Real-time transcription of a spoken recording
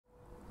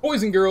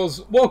Boys and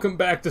girls, welcome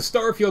back to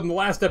Starfield. In the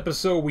last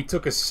episode, we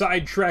took a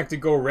sidetrack to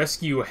go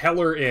rescue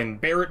Heller and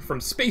Barrett from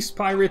space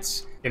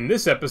pirates. In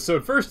this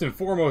episode, first and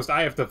foremost,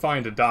 I have to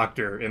find a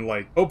doctor, and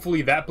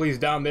hopefully that place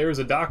down there is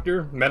a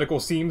doctor. Medical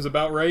seems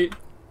about right.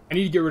 I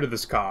need to get rid of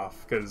this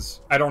cough,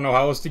 because I don't know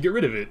how else to get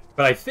rid of it.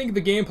 But I think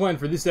the game plan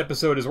for this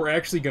episode is we're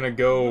actually gonna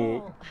go...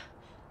 No,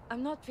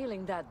 I'm not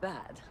feeling that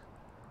bad.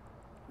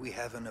 We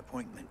have an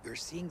appointment. You're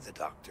seeing the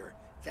doctor.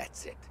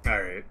 That's it.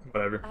 Alright,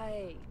 whatever.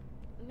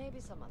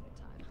 Maybe some other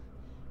time.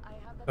 I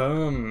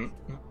have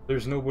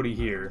There's nobody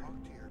here.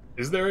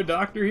 Is there a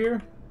doctor here?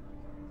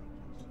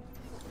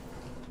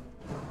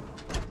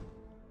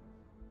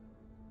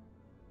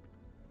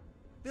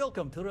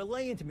 Welcome to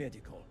Reliant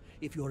Medical.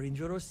 If you're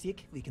injured or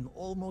sick, we can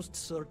almost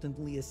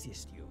certainly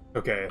assist you.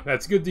 Okay,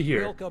 that's good to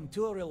hear. Welcome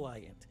to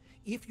Reliant.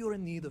 If you're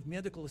in need of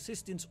medical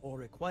assistance or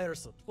require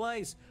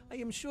supplies, I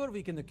am sure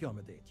we can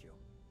accommodate you.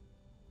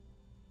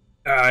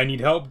 I need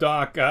help,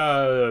 Doc.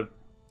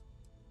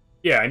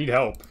 Yeah, I need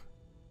help.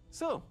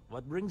 So,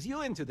 what brings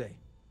you in today?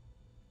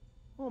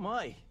 Oh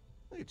my,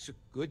 it's a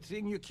good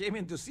thing you came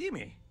in to see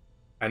me.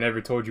 I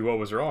never told you what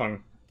was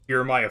wrong. Here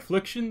are my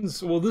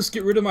afflictions. Will this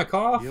get rid of my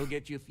cough? You'll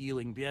get you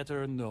feeling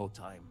better in no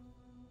time.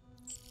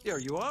 There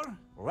you are,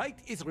 right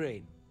as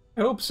rain.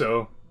 I hope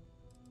so.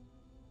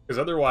 Because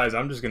otherwise,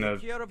 I'm just gonna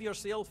Take care of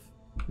yourself.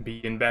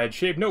 be in bad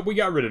shape. Nope, we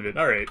got rid of it.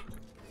 Alright.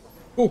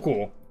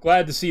 Cool.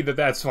 Glad to see that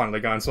that's finally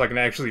gone, so I can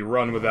actually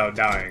run without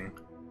dying.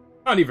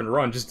 Not even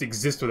run, just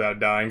exist without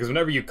dying, because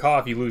whenever you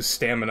cough, you lose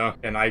stamina.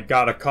 And I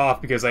got a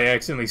cough because I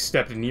accidentally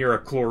stepped near a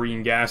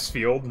chlorine gas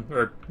field,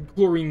 or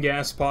chlorine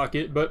gas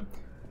pocket, but...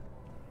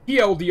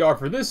 TLDR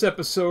for this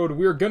episode,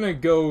 we're gonna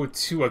go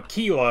to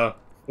Akila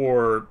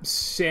for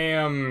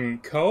Sam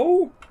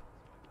Coe?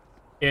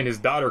 And his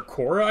daughter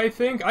Cora, I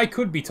think? I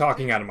could be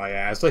talking out of my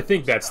ass. I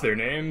think that's their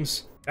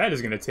names. That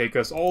is gonna take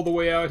us all the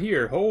way out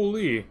here.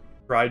 Holy...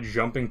 Try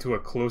jumping to a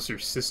closer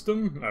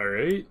system?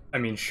 Alright. I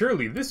mean,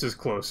 surely this is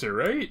closer,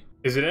 right?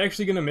 Is it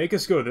actually gonna make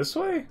us go this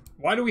way?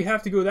 Why do we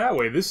have to go that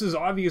way? This is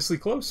obviously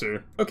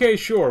closer. Okay,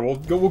 sure. We'll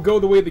go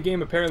the way the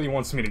game apparently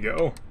wants me to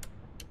go.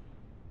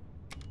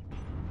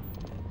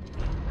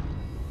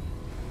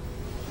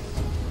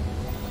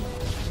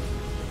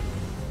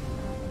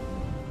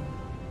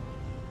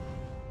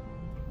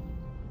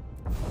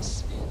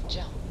 Smooth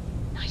jump.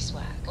 Nice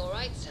work. All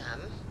right,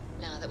 Sam.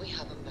 Now that we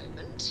have a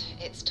moment,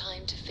 it's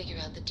time to figure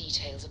out the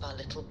details of our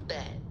little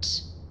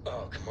bet.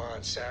 Oh, come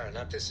on, Sarah,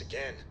 not this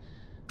again.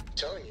 I'm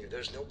telling you,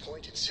 there's no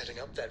point in setting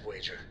up that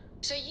wager.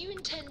 So you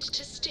intend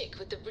to stick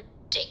with the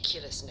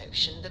ridiculous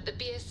notion that the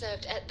beer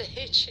served at the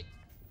hitch...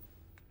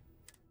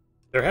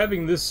 They're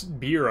having this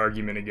beer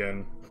argument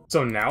again.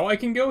 So now I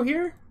can go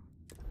here?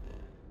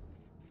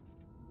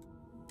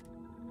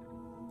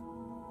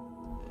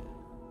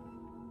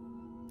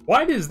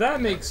 Why does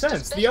that make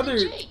sense? The other...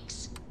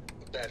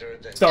 Better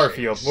than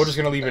Starfield. Jake's. We're just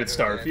gonna leave it at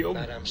Better than Starfield.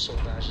 Madame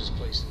Sauvage's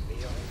place in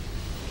Neon.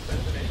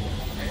 Better than anyone,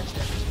 hands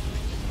down.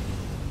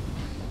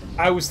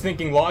 I was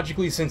thinking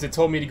logically, since it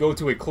told me to go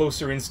to a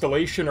closer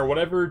installation or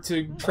whatever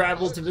to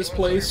travel to this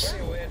place,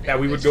 that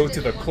we would go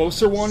to the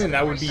closer one and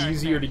that would be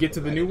easier to get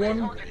to the new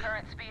one. One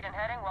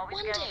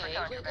day,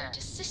 we're going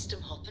to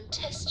system hop and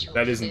test your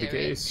That isn't the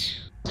theory.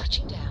 case.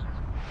 Touching down.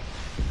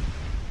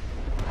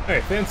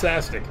 Alright,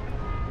 fantastic.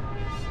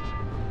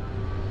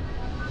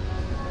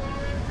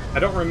 I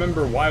don't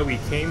remember why we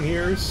came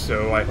here,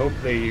 so I hope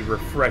they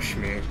refresh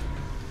me.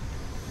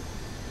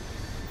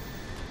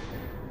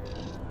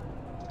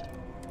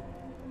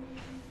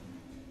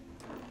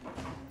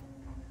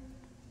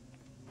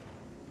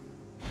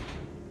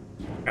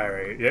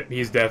 Alright, yep,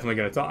 he's definitely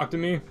gonna talk to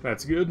me.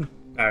 That's good.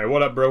 Alright,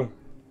 what up, bro?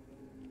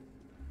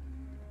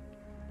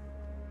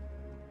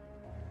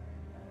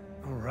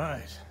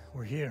 Alright,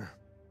 we're here.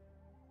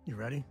 You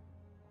ready?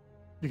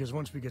 Because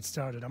once we get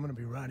started, I'm gonna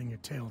be riding your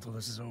tail till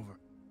this is over.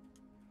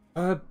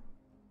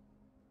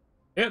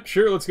 Yep,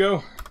 sure, let's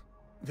go.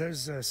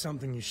 There's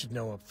something you should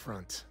know up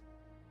front.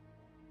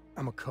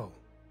 I'm a Coe.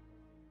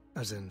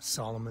 As in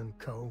Solomon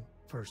Coe,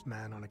 first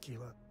man on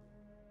Akila.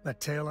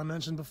 That tale I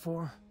mentioned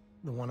before,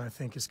 the one I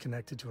think is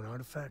connected to an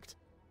artifact,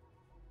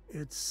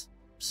 it's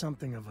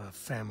something of a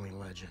family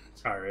legend.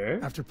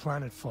 Alright. After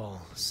planetfall,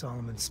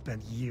 Solomon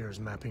spent years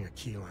mapping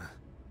Akila.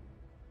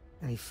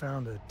 And he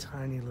found a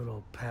tiny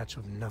little patch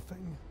of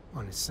nothing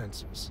on his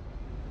sensors.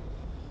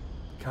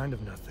 The kind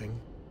of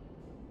nothing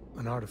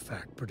an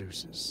artifact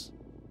produces.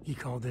 He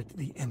called it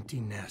the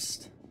Empty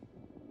Nest.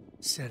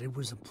 Said it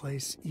was a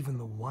place even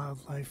the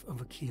wildlife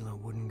of Akila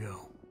wouldn't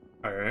go.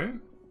 Alright.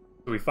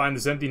 So we find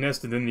this empty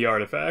nest and then the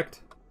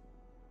artifact.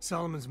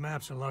 Solomon's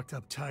maps are locked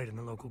up tight in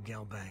the local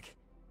gal bank.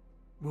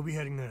 We'll be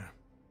heading there.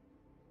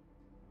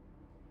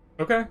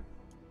 Okay.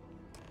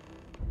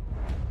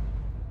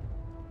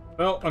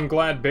 Well, I'm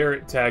glad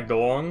Barrett tagged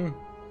along.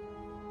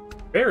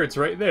 Barrett's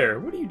right there.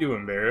 What are you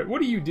doing, Barrett?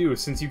 What do you do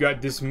since you got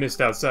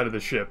dismissed outside of the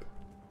ship?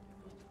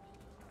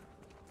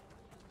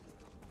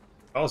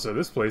 Also,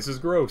 this place is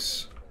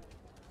gross.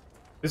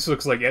 This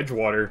looks like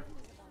Edgewater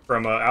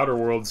from Outer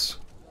Worlds.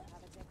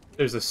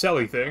 There's a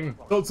selly thing.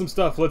 Build some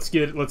stuff. Let's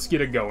get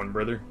it going,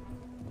 brother.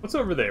 What's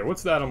over there?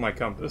 What's that on my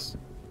compass?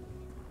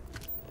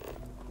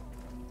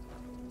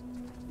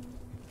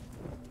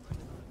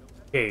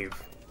 Cave.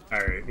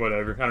 Alright,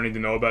 whatever. I don't need to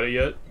know about it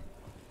yet.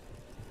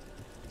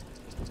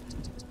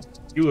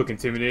 You look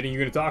intimidating. You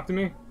gonna talk to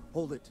me?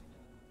 Hold it.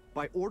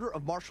 By order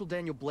of Marshal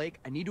Daniel Blake,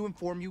 I need to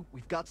inform you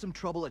we've got some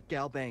trouble at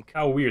Gal Bank.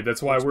 How weird.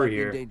 That's why Folks we're might be in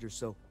here. danger,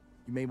 so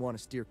you may want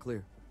to steer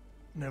clear.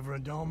 Never a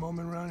dull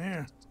moment around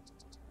here.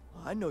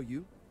 I know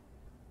you.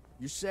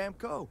 You're Sam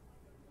Coe.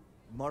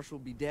 Marshal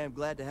will be damn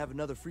glad to have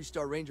another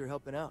Freestar Ranger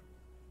helping out.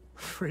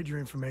 Afraid your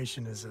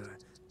information is a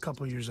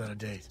couple years out of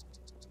date.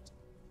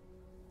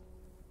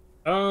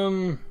 I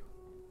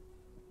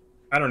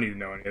don't need to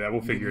know any of that.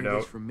 We'll figure it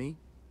out. From me,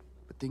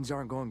 but things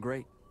aren't going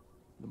great.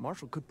 The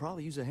Marshal could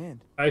probably use a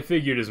hand. I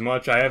figured as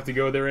much. I have to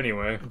go there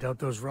anyway. I doubt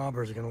those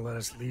robbers are gonna let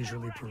us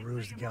leisurely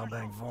peruse the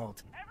Galbank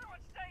vault.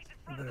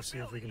 We better see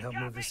if we can help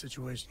move this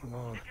situation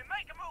along.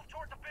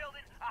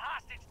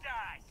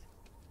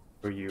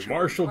 For you,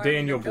 Marshal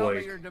Daniel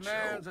Blake. Your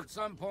demands at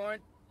some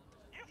point.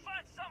 You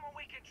find someone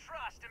we can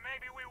trust, and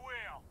maybe we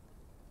will.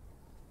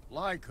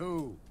 Like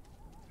who?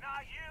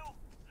 Not you,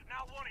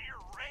 not one of your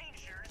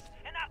rangers,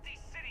 and not these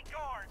city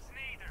guards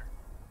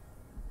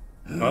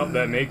neither. Well,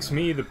 that makes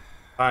me the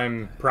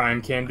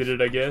prime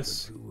candidate, I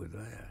guess.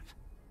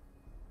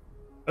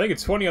 I think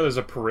it's funny how there's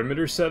a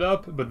perimeter set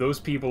up, but those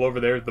people over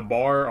there at the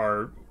bar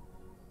are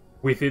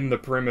within the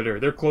perimeter.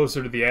 They're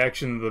closer to the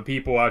action than the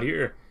people out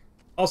here.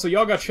 Also,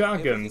 y'all got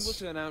shotguns.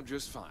 Everything will turn out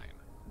just fine.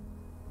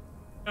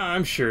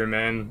 I'm sure,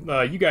 man.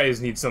 You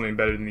guys need something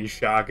better than these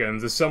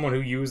shotguns. As someone who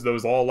used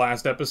those all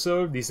last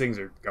episode, these things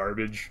are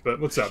garbage.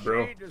 But what's up,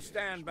 bro? You need to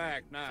stand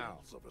back now.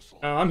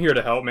 I'm here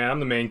to help, man. I'm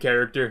the main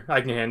character. I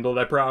can handle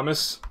it, I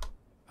promise.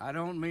 I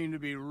don't mean to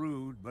be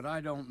rude, but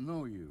I don't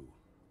know you.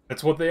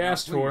 That's what they Now,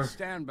 asked please for.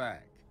 stand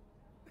back.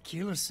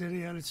 Akila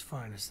City at its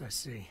finest, I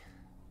see.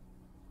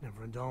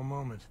 Never a dull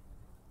moment.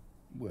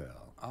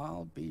 Well,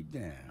 I'll be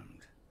damned.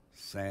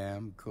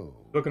 Sam Coe.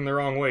 Looking the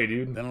wrong way,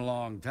 dude. Been a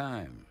long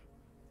time.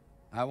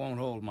 I won't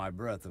hold my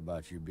breath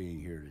about you being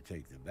here to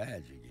take the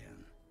badge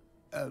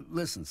again.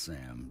 Listen,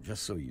 Sam,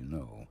 just so you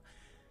know,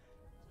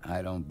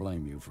 I don't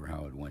blame you for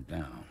how it went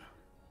down.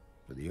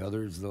 For the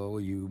others, though,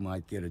 you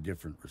might get a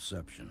different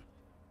reception.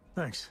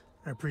 Thanks.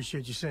 I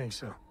appreciate you saying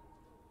so.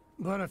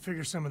 But I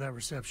figure some of that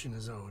reception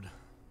is owed.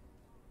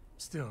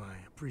 Still, I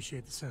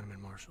appreciate the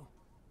sentiment, Marshal.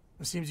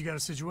 It seems you got a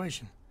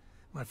situation.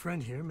 My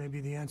friend here may be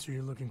the answer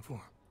you're looking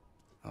for.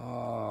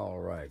 All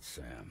right,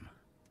 Sam.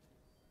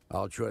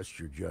 I'll trust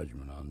your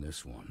judgment on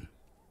this one.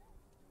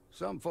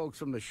 Some folks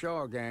from the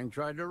Shaw gang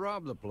tried to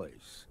rob the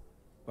place,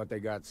 but they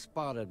got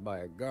spotted by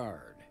a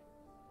guard.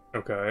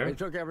 Okay. They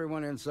took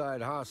everyone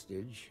inside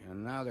hostage,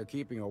 and now they're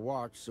keeping a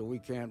watch so we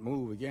can't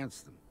move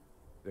against them.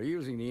 They're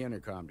using the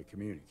intercom to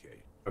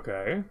communicate.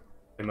 Okay.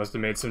 They must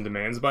have made some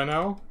demands by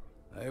now.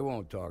 They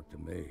won't talk to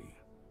me.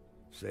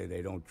 Say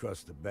they don't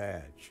trust the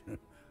badge.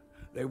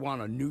 They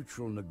want a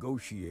neutral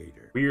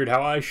negotiator. Weird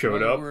how I showed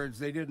up. In up. other words,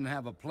 they didn't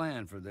have a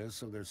plan for this,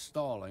 so they're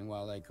stalling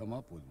while they come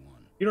up with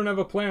one. You don't have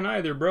a plan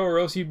either, bro, or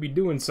else you'd be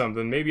doing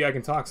something. Maybe I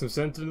can talk some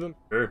sense into them?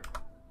 Sure.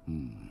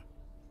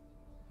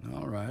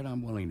 All right,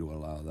 I'm willing to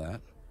allow that.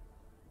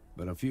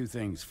 But a few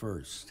things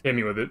first. Hit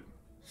me with it.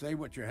 Say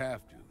what you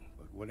have to,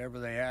 but whatever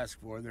they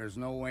ask for, there's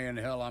no way in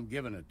hell I'm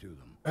giving it to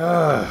them.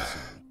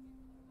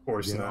 Of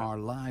course there not. are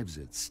lives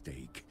at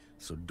stake,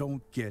 so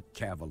don't get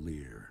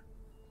cavalier.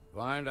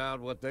 Find out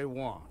what they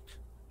want,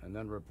 and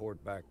then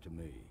report back to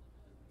me.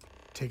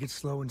 Take it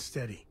slow and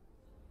steady.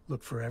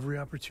 Look for every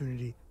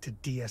opportunity to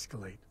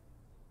de-escalate.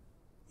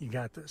 You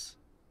got this.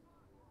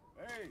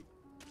 Hey,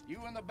 you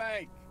in the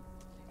bank.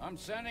 I'm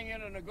sending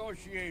in a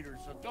negotiator,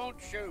 so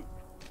don't shoot.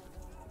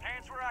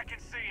 Hands where I can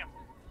see him,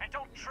 and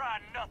don't try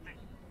nothing.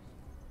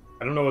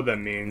 I don't know what that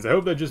means. I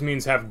hope that just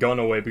means have gun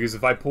away, because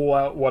if I pull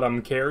out what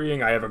I'm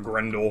carrying, I have a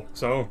Grendel,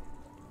 so...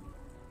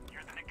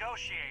 You're the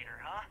negotiator,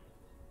 huh?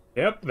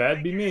 Yep,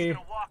 that'd be me. You're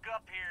just gonna walk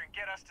up here and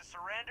get us to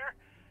surrender?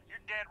 You're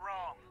dead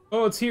wrong.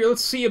 Oh,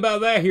 let's see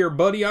about that here,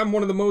 buddy. I'm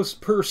one of the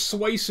most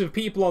persuasive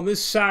people on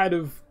this side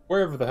of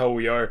wherever the hell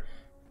we are.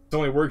 It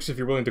only works if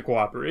you're willing to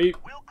cooperate.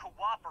 We'll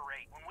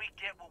cooperate when we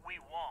get what we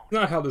want.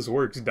 That's not how this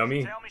works,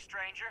 dummy. Tell me,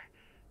 stranger,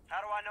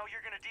 how do I know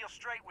you're gonna deal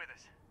straight with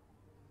us?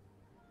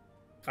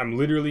 I'm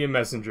literally a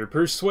messenger.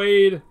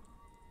 Persuade.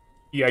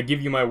 Yeah, I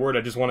give you my word,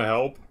 I just want to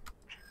help.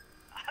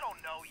 I don't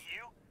know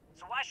you,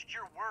 so why should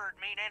your word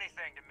mean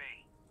anything to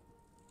me?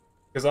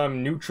 Because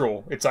I'm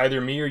neutral. It's either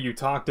me or you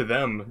talk to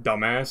them,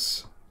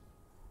 dumbass.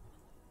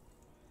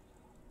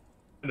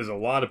 That is a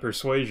lot of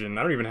persuasion.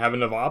 I don't even have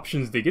enough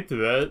options to get to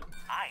that.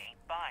 I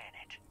ain't buying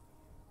it.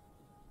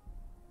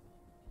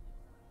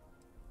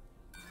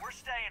 We're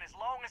staying as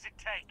long as it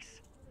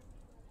takes.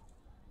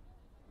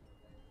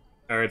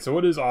 Alright, so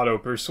what does auto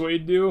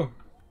persuade do?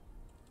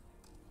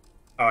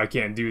 Oh, I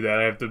can't do that.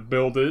 I have to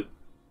build it.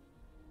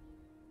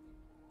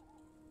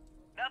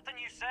 Nothing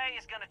you say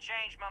is gonna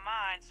change my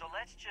mind, so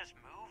let's just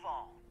move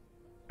on.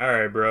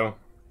 Alright, bro.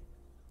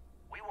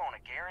 We want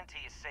to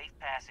guarantee a safe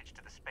passage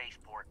to the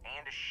spaceport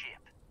and a ship.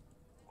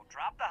 We'll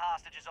drop the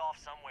hostages off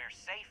somewhere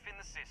safe in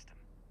the system.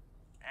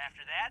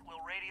 After that,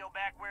 we'll radio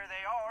back where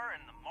they are,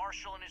 and the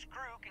Marshal and his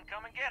crew can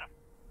come and get them.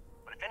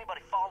 But if anybody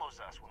follows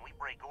us when we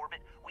break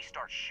orbit, we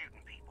start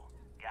shooting people.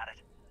 Got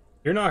it?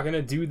 You're not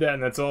gonna do that,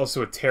 and that's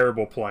also a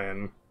terrible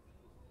plan.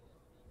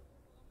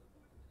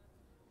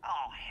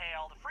 Oh,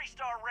 hell, the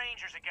Freestar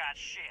Rangers have got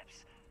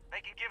ships.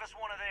 They can give us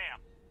one of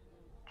them.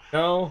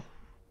 No.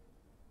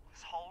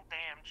 This whole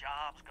damn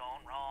job's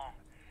gone wrong.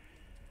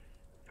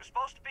 It was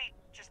supposed to be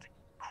just a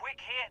quick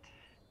hit.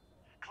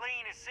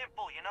 Clean and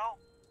simple, you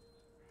know?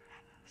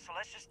 So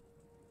let's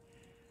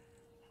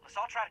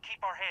all try to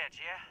keep our heads,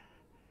 yeah?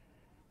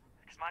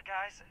 Because my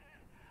guys,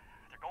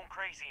 they're going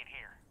crazy in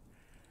here.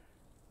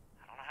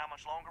 I don't know how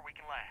much longer we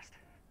can last.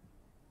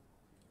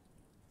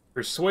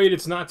 Persuade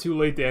it's not too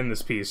late to end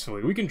this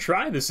peacefully. We can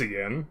try this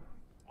again.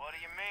 What do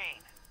you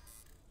mean?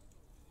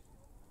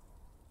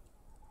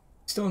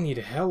 Still need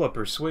hella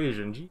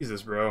persuasion.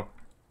 Jesus, bro.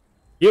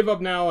 Give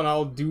up now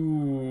and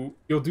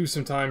you'll do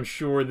some time,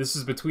 sure. This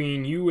is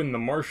between you and the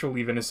Marshal,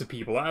 leave innocent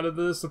people out of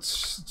this.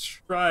 Let's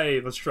try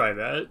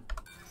that.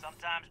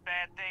 Sometimes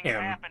bad things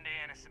happen to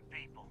innocent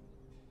people.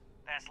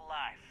 That's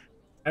life.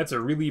 That's a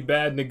really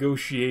bad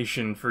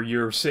negotiation for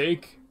your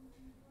sake.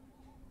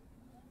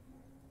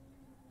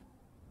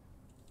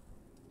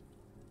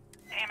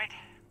 Damn it.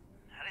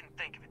 I didn't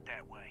think of it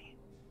that way.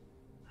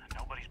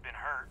 Nobody's been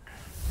hurt.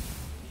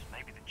 So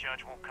maybe the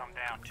judge won't come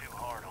down too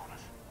hard on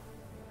us.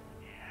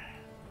 Yeah.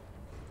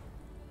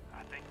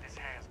 I think this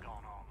has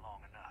gone on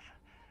long enough.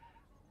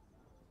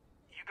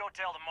 You go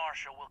tell the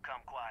Marshal we'll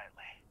come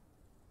quietly.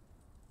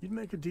 You'd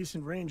make a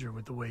decent ranger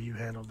with the way you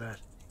handled that.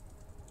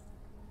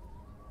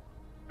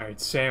 Alright,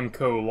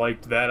 Samco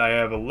liked that. I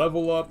have a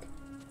level up.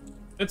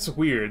 It's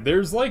weird.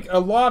 There's like a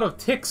lot of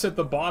ticks at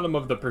the bottom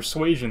of the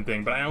persuasion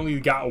thing, but I only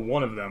got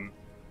one of them.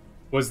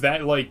 Was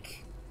that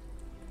like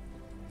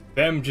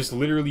them just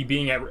literally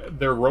being at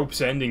their rope's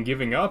end and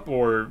giving up,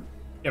 or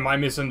am I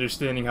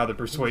misunderstanding how the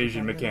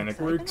persuasion mechanic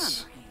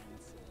works?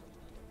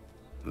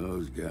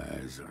 Those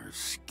guys are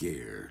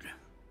scared.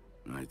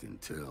 I can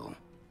tell.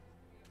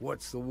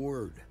 What's the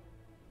word?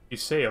 You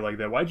say it like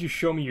that. Why'd you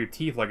show me your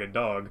teeth like a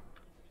dog?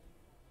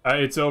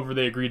 It's over.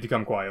 They agreed to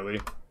come quietly.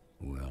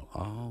 Well,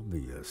 I'll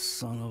be a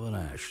son of an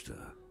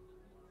Ashta.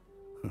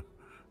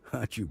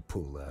 How'd you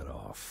pull that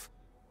off?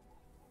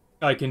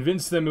 I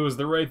convinced them it was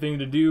the right thing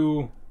to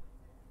do.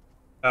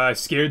 I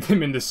scared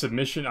them into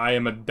submission. I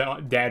am a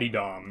daddy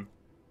dom.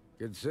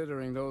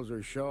 Considering those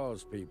are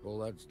Shaw's people,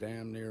 that's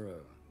damn near a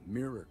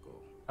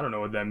miracle. I don't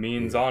know what that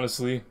means,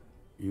 honestly.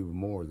 You've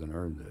more than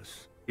earned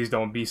this. Please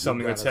don't be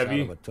something that's heavy.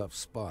 You got us out of a tough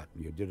spot,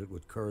 and you did it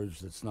with courage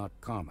that's not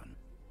common.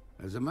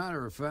 As a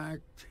matter of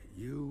fact,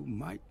 you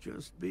might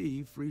just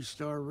be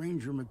Freestar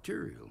Ranger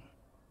material.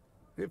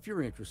 If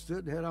you're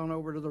interested, head on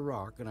over to the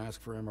Rock and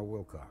ask for Emma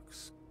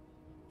Wilcox.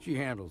 She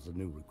handles the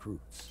new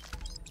recruits.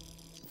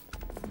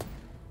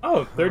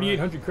 Oh,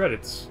 3,800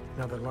 credits.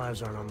 Now that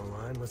lives aren't on the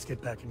line, let's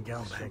get back in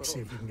Galbank,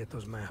 see if we can get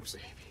those maps.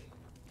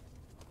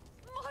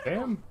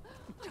 Damn.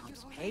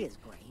 John's pay is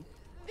great,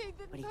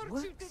 but he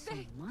works so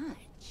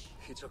much.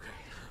 It's okay.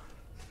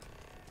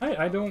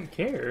 I don't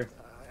care.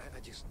 I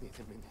just need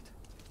a minute.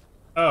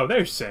 Oh,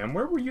 there's Sam.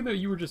 Where were you that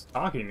you were just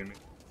talking to me?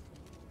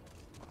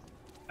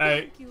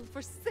 Thank you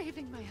for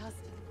saving my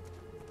husband.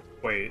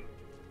 Wait.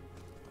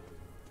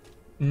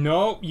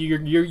 No,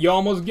 you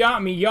almost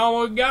got me. You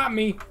almost got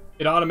me.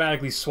 It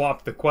automatically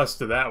swapped the quest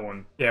to that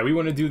one. Yeah, we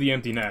want to do the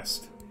empty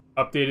nest.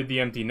 Updated the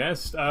empty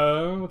nest.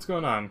 What's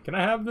going on? Can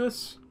I have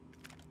this?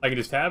 I can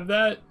just have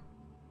that?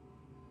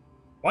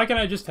 Why can't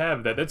I just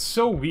have that? That's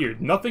so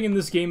weird. Nothing in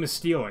this game is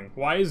stealing.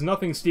 Why is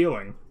nothing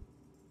stealing?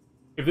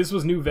 If this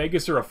was New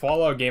Vegas or a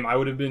Fallout game, I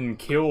would have been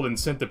killed and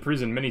sent to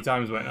prison many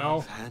times by now.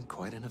 I've had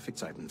quite enough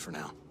excitement for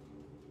now.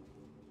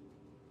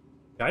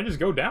 Can I just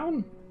go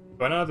down?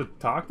 Do I not have to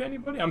talk to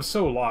anybody? I'm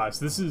so lost.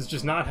 This is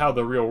just not how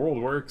the real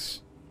world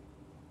works.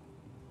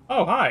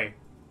 Oh, hi.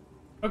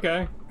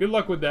 Okay, good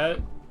luck with that.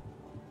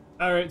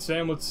 Alright,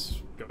 Sam,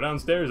 let's go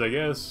downstairs, I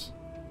guess.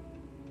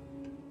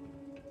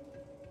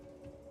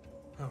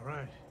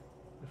 Alright.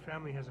 The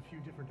family has a few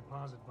different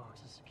deposit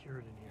boxes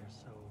secured in here,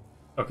 so...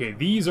 Okay,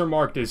 these are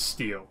marked as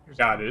steel.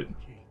 Got it.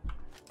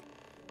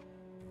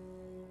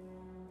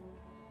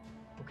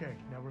 Okay,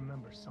 now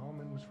remember,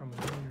 Solomon was from an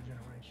earlier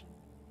generation.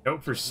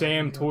 Note for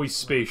Sam Toy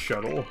Space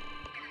Shuttle.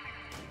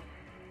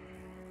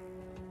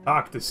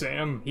 Talk to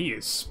Sam. He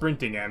is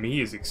sprinting at me.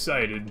 He is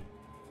excited.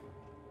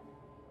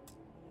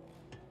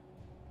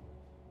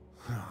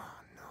 Oh,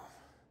 no.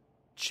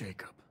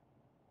 Jacob.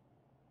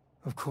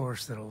 Of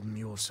course that old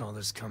mule saw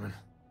this coming.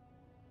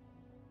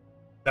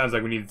 Sounds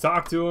like we need to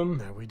talk to him.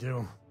 There we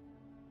do.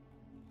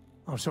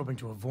 I was hoping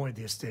to avoid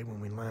the estate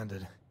when we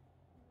landed.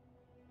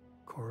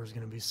 Cora's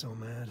gonna be so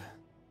mad.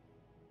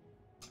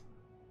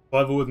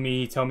 Level with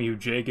me, tell me who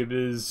Jacob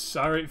is.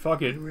 Alright,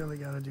 fuck it. You really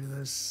gotta do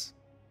this?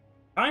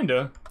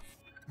 Kinda.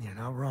 You're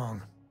not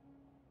wrong.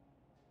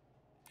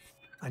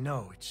 I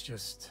know, it's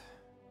just...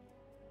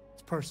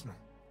 it's personal.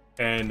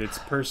 And it's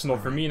personal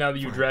for me now that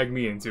you dragged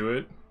me into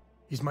it.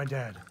 He's my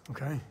dad,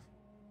 okay?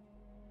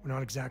 We're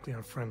not exactly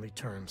on friendly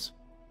terms.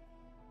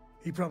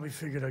 He probably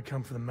figured I'd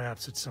come for the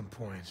maps at some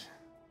point.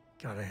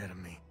 Got ahead of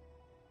me.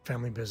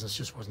 Family business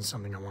just wasn't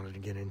something I wanted to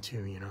get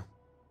into, you know?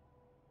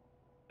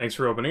 Thanks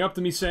for opening up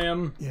to me,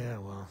 Sam. Yeah,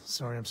 well,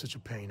 sorry I'm such a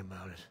pain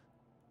about it.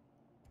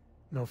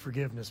 No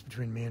forgiveness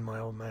between me and my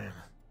old man.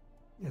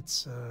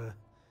 It's,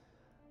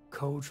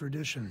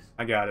 co-tradition.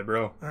 I got it,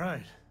 bro.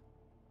 Alright.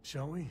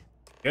 Shall we?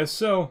 Guess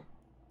so.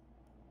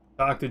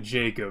 Talk to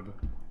Jacob.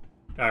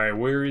 Alright,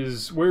 where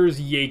is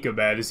Jacob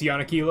at? Is he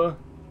on Akila?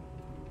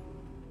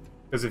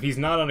 Because if he's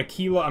not on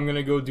Akila, I'm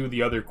gonna go do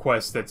the other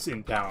quest that's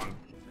in town.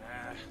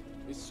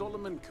 Is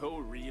Solomon Co.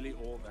 really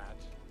all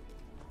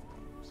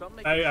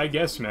that? I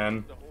guess,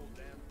 man.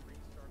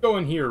 Go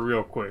in here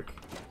real quick.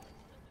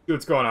 See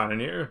what's going on in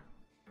here.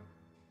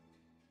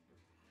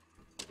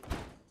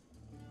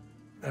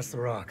 That's the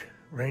Rock.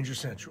 Ranger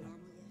Central.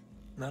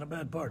 Not a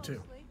bad bar,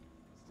 too.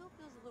 Still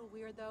feels a little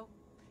weird, though.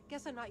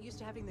 Guess I'm not used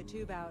to having the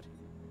tube out.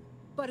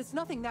 But it's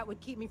nothing that would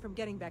keep me from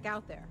getting back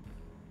out there.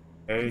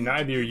 Hey,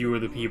 neither of you are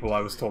the people I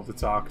was told to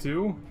talk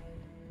to.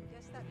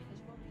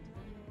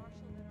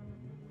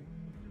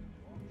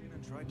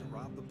 Tried to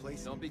rob the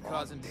place. Don't be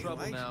causing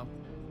trouble now.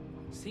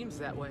 Seems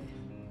that way.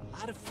 A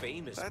lot of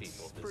famous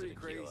people pretty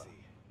visit crazy.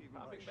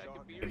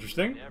 Akila.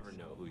 Interesting. You never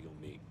know who you'll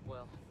meet.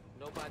 Well,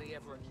 nobody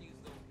ever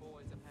accused those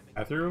boys of having...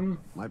 Bathroom?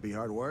 Might be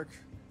hard work,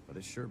 but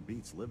it sure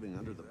beats living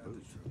under the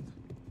boot.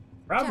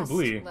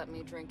 Probably. Just let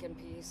me drink in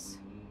peace.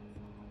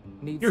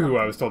 Need You're who I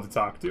something? was told to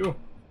talk to.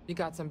 You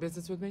got some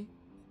business with me?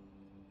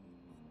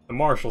 The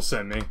marshal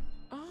sent me.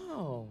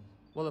 Oh.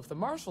 Well, if the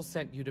marshal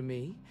sent you to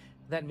me,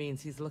 that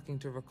means he's looking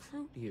to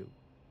recruit you.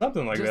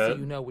 Something like Just that. so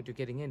you know what you're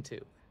getting into.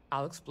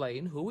 I'll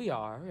explain who we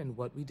are and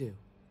what we do.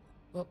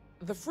 Well,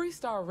 the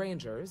Freestar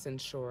Rangers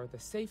ensure the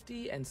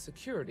safety and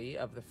security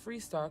of the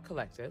Freestar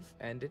Collective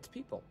and its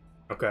people.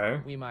 Okay.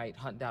 We might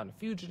hunt down a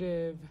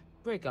fugitive,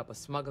 break up a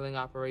smuggling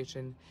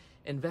operation,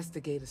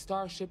 investigate a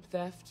starship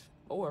theft,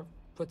 or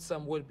put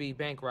some would-be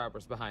bank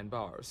robbers behind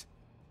bars.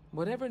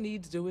 Whatever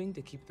needs doing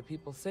to keep the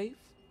people safe,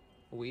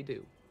 we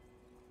do.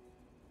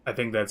 I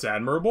think that's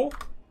admirable.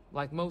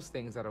 Like most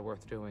things that are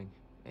worth doing,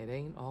 it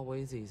ain't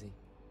always easy.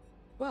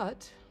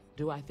 But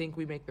do I think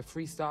we make the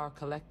Freestar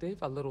Collective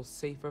a little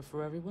safer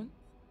for everyone?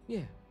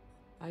 Yeah,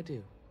 I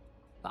do.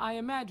 I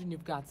imagine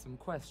you've got some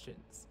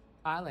questions.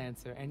 I'll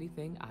answer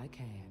anything I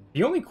can.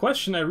 The only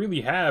question I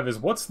really have is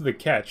what's the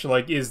catch?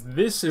 Like, is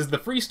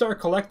the Freestar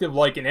Collective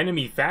like an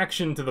enemy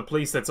faction to the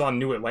place that's on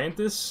New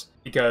Atlantis?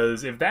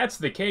 Because if that's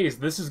the case,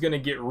 this is gonna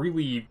get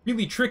really,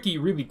 really tricky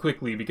really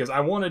quickly because I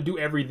want to do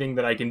everything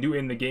that I can do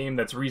in the game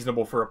that's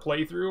reasonable for a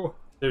playthrough.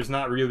 There's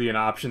not really an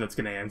option that's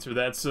gonna answer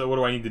that, so what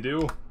do I need to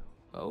do?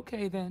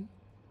 Okay then.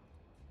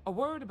 A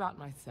word about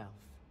myself.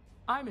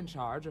 I'm in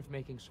charge of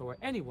making sure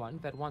anyone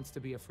that wants to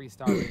be a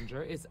Freestar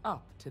Ranger is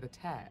up to the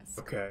task.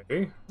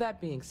 Okay.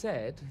 That being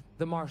said,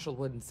 the Marshal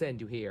wouldn't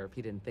send you here if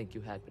he didn't think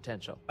you had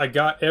potential. I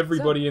got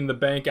everybody in the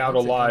bank out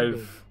what's it gonna alive.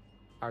 be?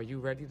 Are you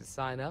ready to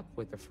sign up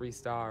with the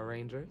Freestar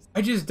Rangers?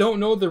 I just don't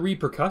know the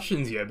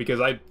repercussions yet because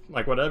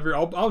whatever,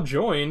 I'll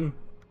join.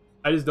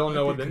 I just don't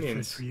know what that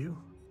means. For you.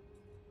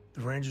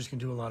 The Rangers can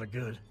do a lot of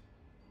good.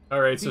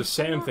 Alright, so Before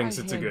Sam thinks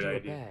I it's a hand good you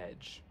idea.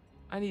 Badge,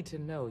 I need to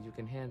know you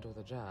can handle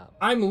the job.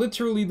 I'm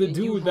literally the You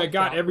dude that helped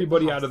got out with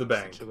everybody the out of the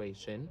hostage bank.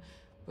 Situation,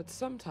 but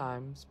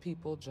sometimes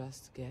people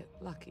just get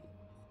lucky.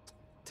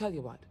 Tell you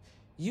what,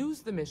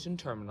 use the mission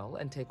terminal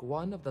and take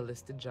one of the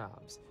listed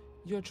jobs.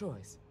 Your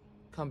choice.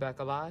 Come back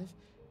alive,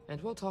 and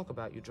we'll talk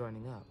about you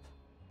joining up.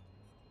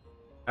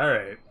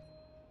 Alright.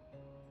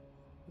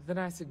 Then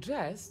I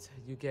suggest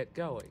you get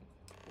going.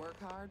 Work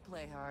hard,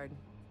 play hard.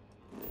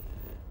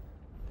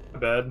 My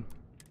bad.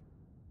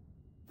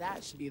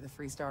 That should be the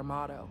Freestar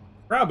motto.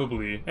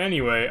 Probably.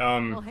 Anyway,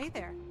 Well, hey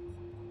there.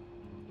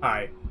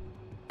 Hi.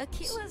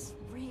 Akila's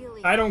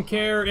really... I don't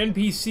care,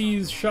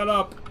 NPCs, shut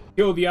up.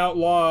 Kill the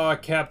outlaw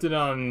captain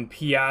on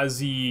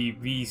Piazzi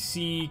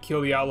VC. Kill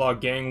the outlaw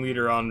gang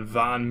leader on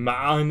Van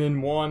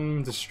Maanen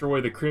 1.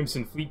 Destroy the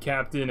Crimson Fleet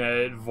captain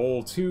at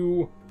Vol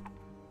 2.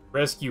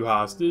 Rescue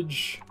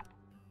hostage.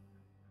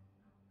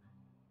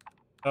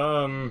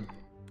 I'll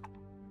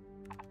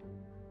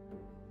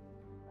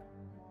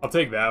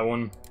take that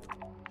one.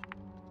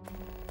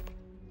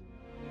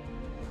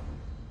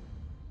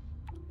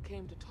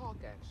 Came to talk,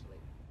 actually.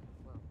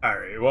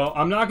 Alright, well,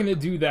 I'm not gonna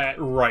do that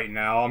right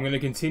now. I'm gonna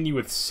continue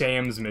with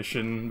Sam's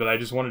mission, but I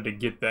just wanted to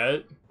get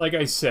that. Like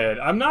I said,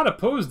 I'm not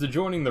opposed to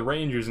joining the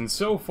Rangers, and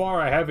so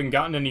far I haven't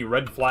gotten any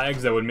red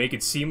flags that would make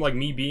it seem like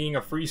me being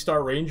a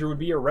Freestar Ranger would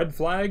be a red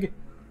flag.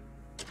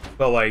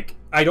 But, like,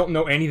 I don't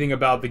know anything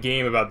about the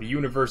game, about the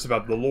universe,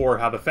 about the lore,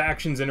 how the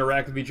factions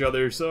interact with each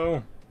other,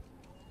 so...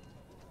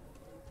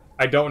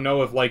 I don't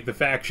know if, like, the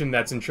faction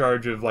that's in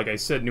charge of, like I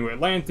said, New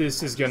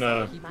Atlantis is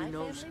gonna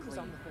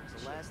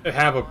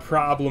have a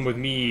problem with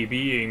me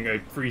being a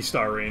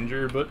Freestar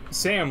Ranger, but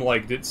Sam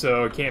liked it,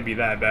 so it can't be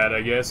that bad,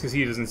 I guess, because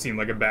he doesn't seem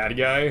like a bad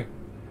guy.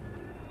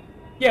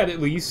 Yet,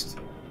 at least.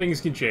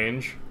 Things can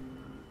change.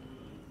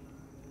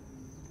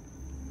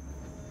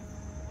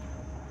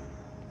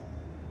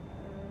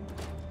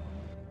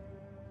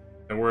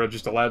 And we're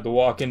just allowed to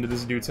walk into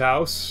this dude's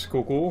house.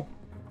 Cool, cool.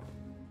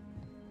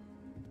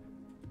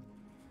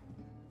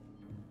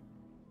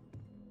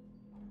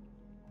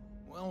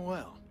 Well,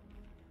 well.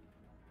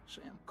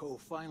 Sam Coe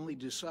finally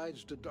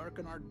decides to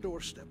darken our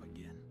doorstep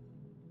again.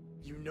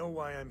 You know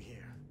why I'm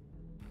here.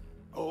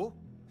 Oh?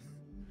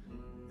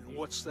 And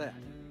what's that?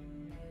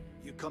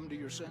 You come to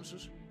your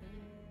senses?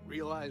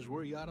 Realize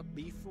where you ought to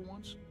be for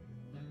once?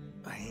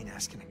 I ain't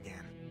asking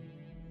again.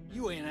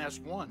 You ain't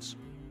asked once.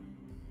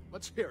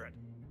 Let's hear it.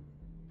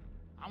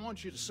 I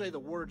want you to say the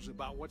words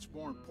about what's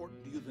more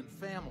important to you than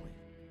family.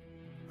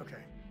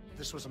 Okay,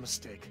 this was a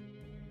mistake.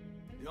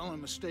 The only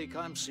mistake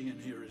I'm seeing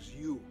here is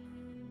you.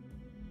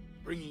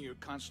 Bringing your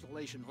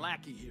Constellation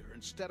lackey here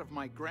instead of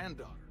my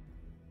granddaughter.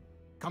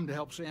 Come to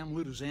help Sam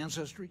loot his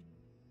ancestry?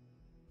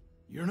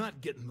 You're not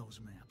getting those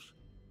maps.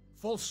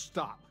 Full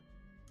stop.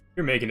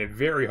 You're making it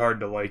very hard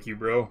to like you,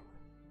 bro.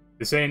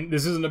 This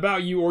isn't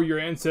about you or your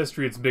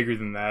ancestry, it's bigger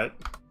than that.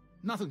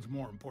 Nothing's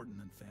more important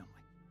than family.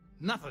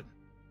 Nothing.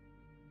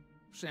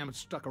 If Sam had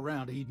stuck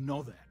around, he'd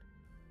know that.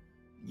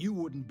 You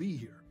wouldn't be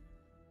here.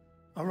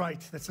 All right,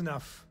 that's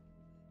enough.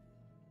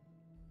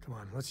 Come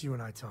on, let's you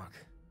and I talk.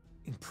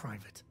 In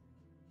private.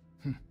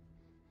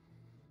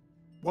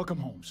 Welcome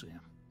home, Sam.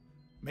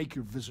 Make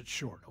your visit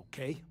short,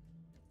 okay?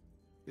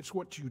 It's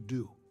what you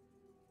do.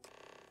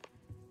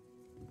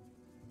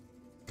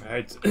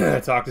 Alright,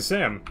 talk to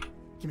Sam.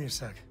 Give me a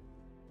sec.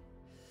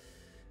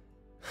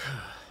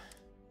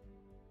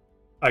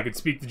 I could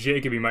speak to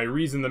Jacob. He might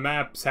reason the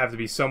maps have to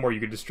be somewhere you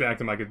could distract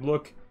him. I could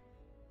look.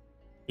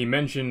 He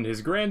mentioned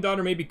his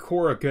granddaughter. Maybe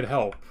Cora could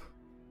help.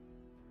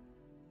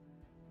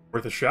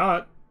 Worth a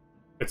shot.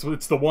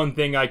 It's the one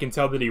thing I can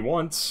tell that he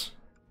wants.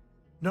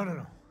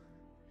 No.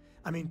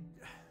 I mean,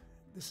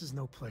 this is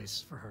no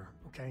place for her,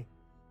 okay?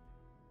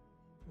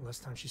 The less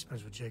time she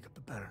spends with Jacob,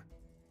 the better.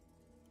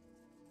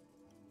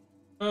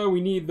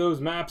 We need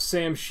those maps,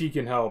 Sam. She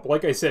can help.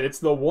 Like I said, it's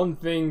the one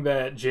thing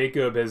that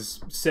Jacob has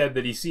said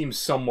that he seems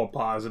somewhat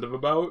positive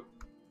about.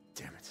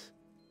 Damn it.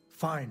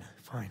 Fine.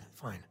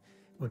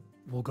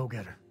 We'll go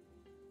get her.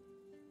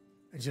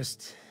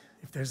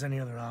 If there's any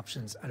other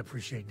options, I'd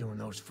appreciate doing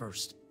those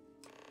first.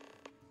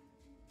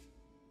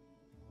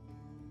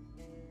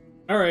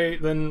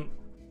 Alright, then...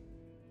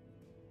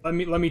 Let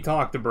me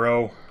talk to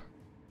bro.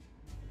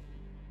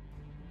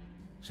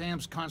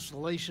 Sam's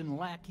Constellation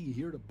lackey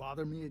here to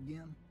bother me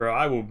again? Bro,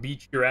 I will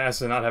beat your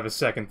ass and not have a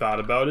second thought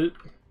about it.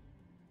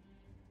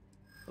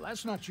 Well,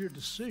 that's not your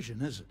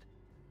decision, is it?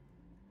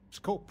 It's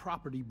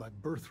co-property by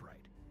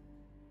birthright.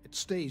 It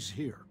stays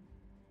here.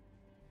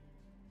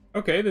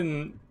 Okay,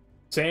 then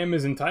Sam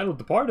is entitled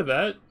to part of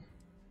that.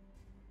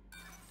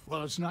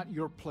 Well, it's not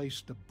your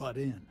place to butt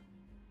in.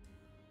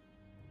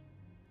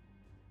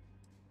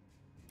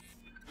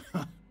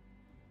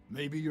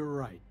 Maybe you're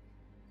right.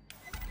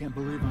 Can't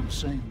believe I'm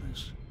saying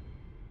this.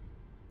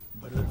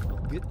 But if it'll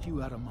get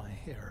you out of my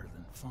hair,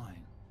 then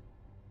fine.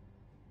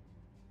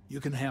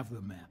 You can have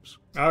the maps.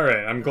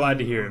 Alright, I'm glad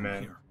to hear it,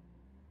 man. Here.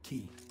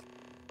 Key.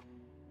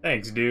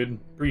 Thanks, dude.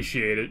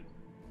 Appreciate it.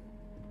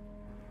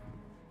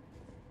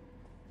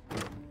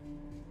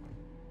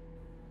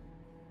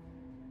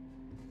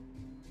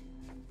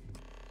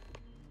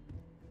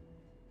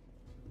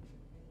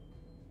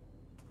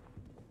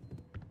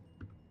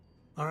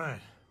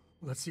 Alright,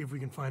 let's see if we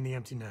can find the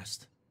empty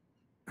nest.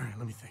 Alright,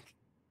 let me think.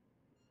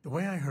 The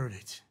way I heard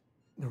it,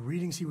 the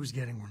readings he was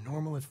getting were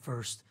normal at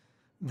first,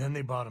 then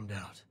they bottomed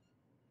out.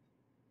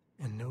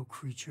 And no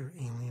creature,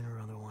 alien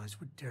or otherwise,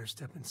 would dare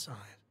step inside.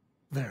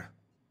 There.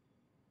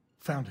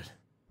 Found it.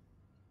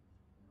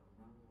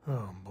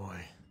 Oh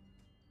boy.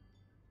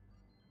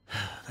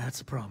 That's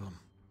a problem.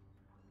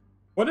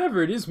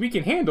 Whatever it is, we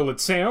can handle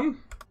it,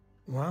 Sam.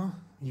 Well,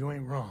 you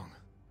ain't wrong.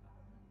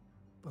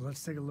 But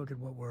let's take a look at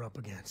what we're up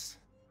against.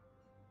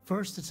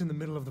 First, it's in the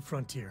middle of the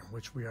frontier,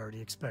 which we already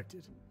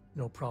expected.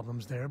 No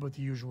problems there, but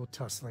the usual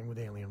tussling with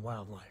alien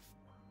wildlife.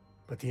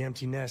 But the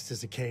empty nest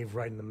is a cave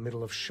right in the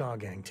middle of Shaw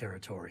Gang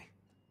territory.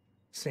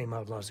 Same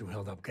outlaws who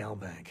held up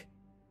Galbank.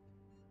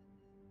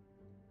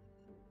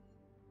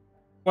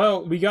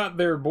 Well, we got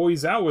their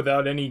boys out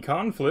without any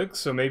conflict,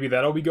 so maybe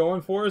that'll be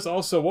going for us.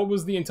 Also, what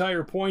was the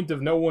entire point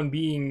of no one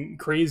being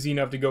crazy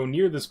enough to go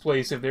near this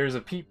place if there's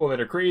a people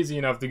that are crazy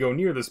enough to go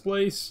near this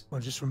place?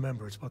 Well, just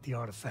remember, it's about the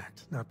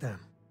artifact, not them.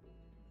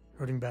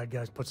 Hurting bad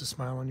guys puts a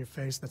smile on your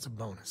face, that's a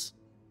bonus.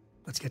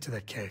 Let's get to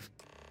that cave.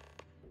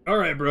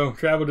 Alright, bro.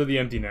 Travel to the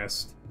empty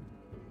nest.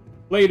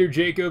 Later,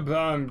 Jacob.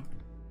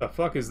 The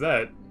fuck is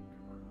that?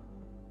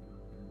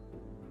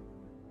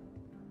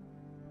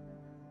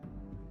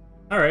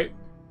 Alright.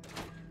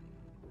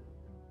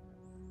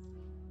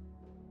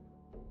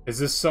 Is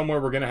this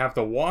somewhere we're gonna have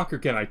to walk, or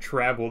can I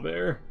travel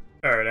there?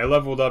 Alright, I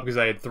leveled up because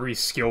I had 3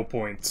 skill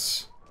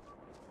points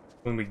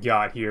when we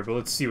got here, but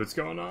let's see what's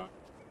going on.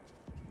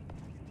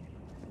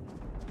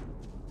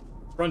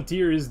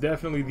 Frontier is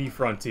definitely the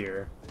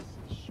frontier.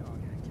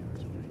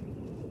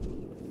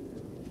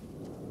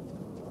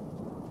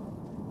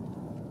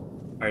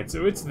 Alright,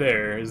 so it's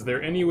there. Is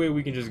there any way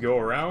we can just go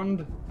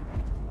around?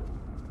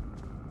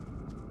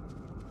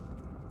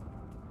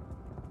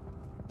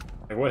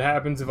 what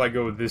happens if I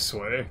go this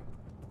way?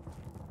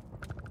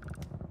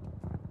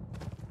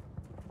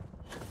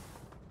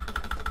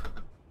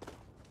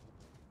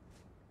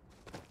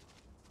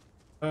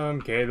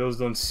 Okay, those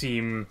don't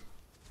seem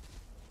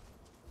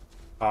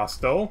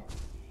hostile.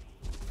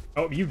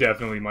 Oh, you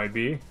definitely might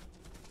be.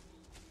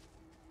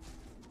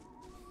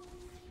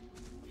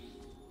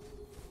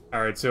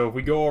 Alright, so if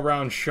we go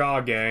around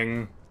Shaw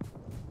Gang,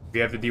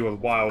 we have to deal with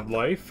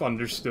wildlife,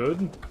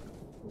 understood.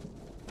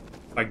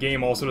 My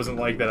game also doesn't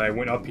like that I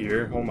went up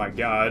here, oh my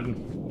god.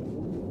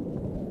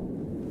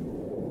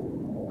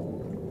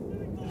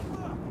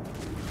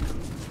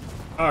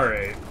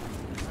 Alright,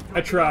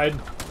 I tried.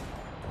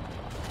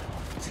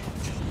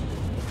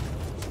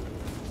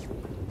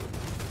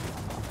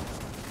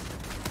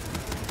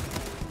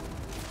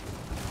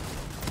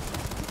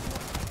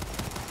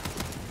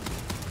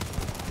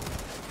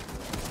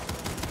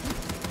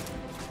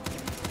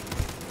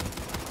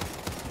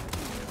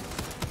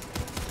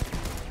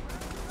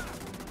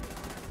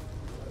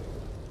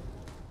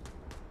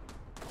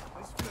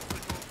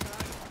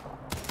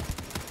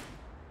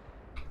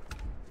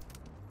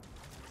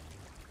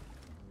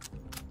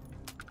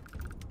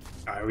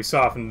 Alright, we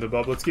softened the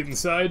bub. Let's get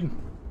inside.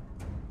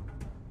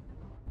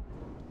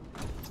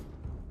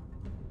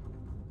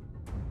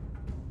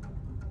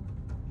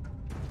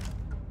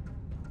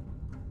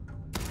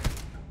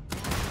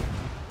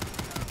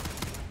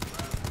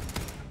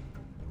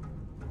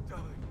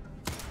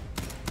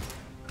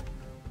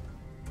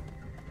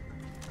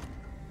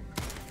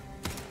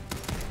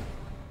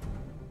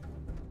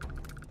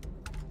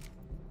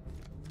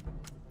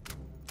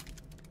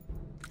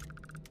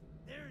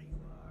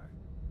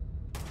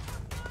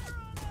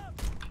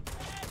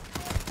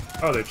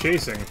 Oh, they're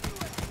chasing.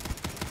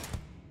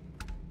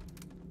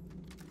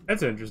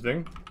 That's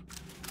interesting.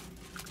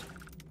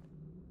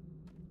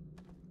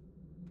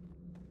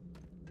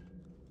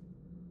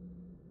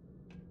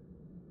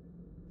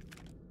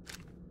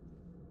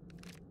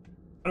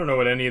 I don't know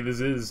what any of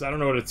this is. I don't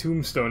know what a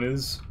tombstone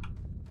is.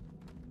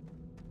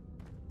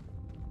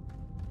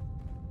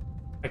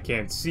 I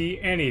can't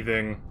see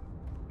anything.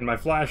 And my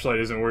flashlight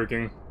isn't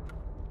working.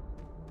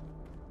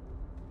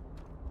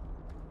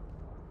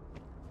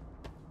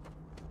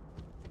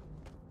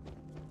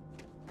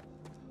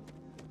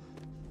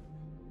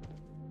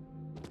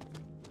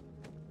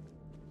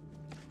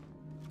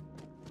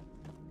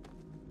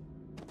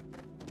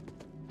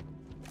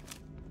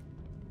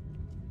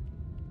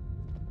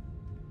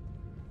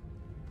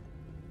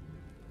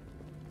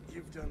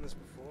 You've done this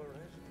before,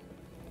 right?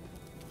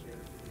 Care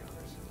to be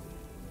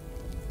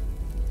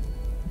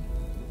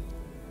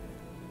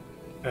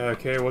honest?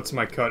 Okay, what's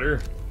my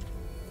cutter?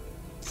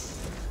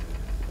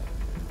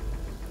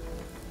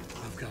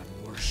 I've got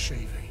more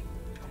shaving.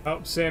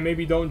 Oh, Sam,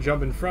 maybe don't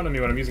jump in front of me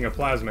when I'm using a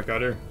plasma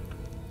cutter.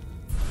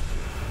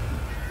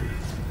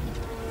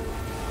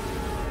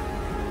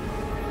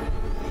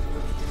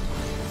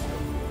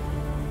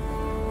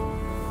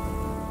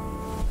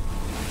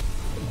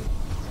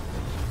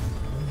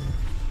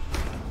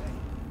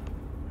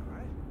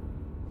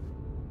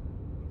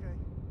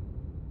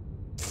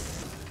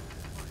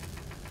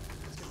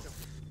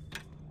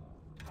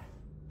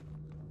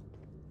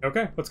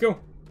 Okay, let's go.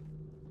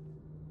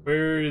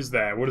 Where is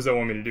that? What does that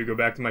want me to do? Go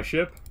back to my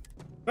ship?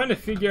 I'm trying to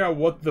figure out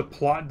what the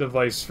plot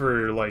device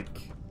for,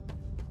 like,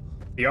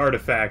 the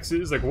artifacts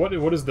is. Like,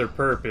 what is their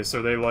purpose?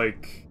 Are they,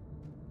 like...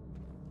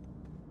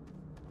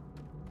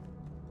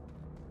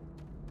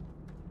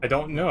 I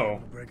don't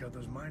know. Break out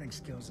those mining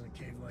skills in a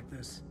cave like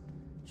this.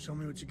 Show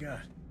me what you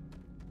got.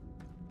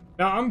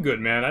 No, I'm good,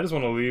 man. I just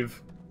want to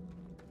leave.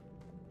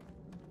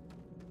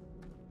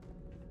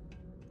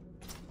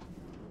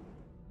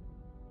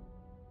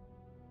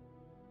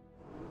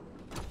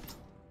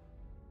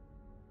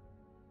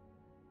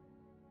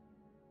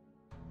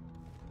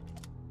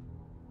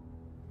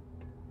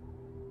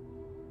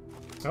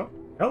 Oh,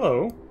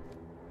 hello.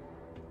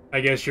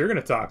 I guess you're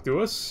gonna talk to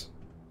us.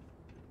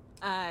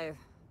 I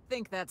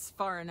think that's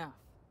far enough.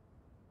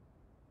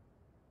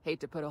 Hate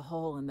to put a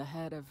hole in the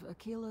head of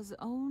Akila's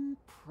own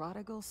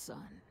prodigal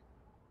son.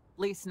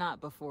 Least not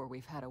before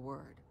we've had a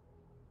word.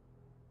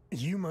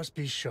 You must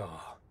be Shaw.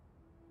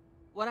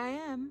 What I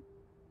am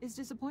is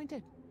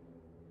disappointed.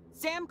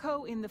 Sam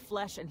Coe in the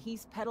flesh, and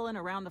he's peddling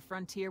around the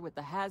frontier with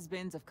the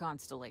has-beens of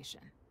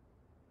Constellation.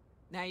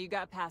 Now you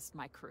got past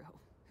my crew,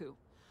 who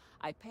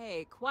I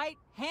pay quite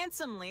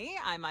handsomely,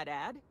 I might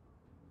add.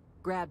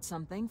 Grabbed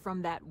something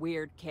from that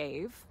weird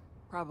cave.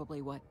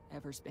 Probably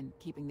whatever's been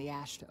keeping the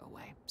Ashta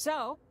away.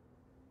 So,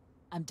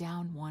 I'm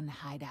down one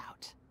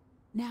hideout.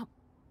 Now,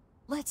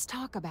 let's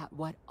talk about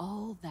what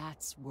all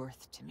that's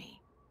worth to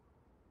me.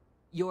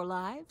 Your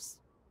lives,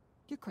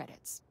 your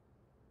credits.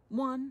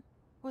 One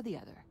or the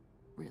other,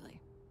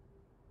 really.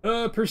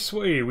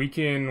 Persuade. We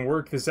can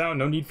work this out.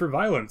 No need for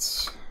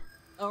violence.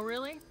 Oh,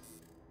 really?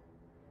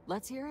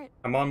 Let's hear it.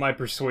 I'm on my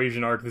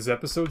persuasion arc this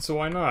episode, so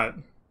why not?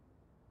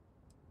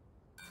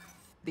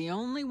 The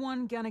only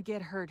one gonna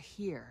get hurt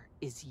here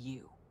is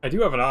you. I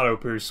do have an auto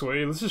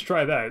persuade. Let's just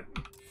try that.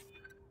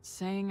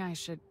 Saying I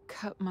should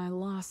cut my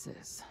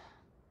losses.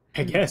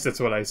 I guess that's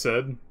what I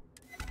said.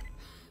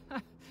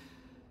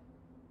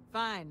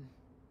 Fine.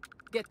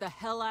 Get the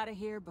hell out of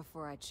here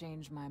before I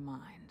change my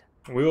mind.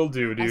 Will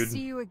do, dude. I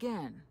see you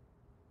again.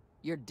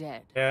 You're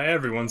dead. Yeah,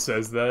 everyone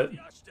says that.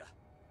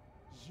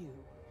 You.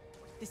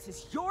 This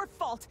is your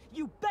fault.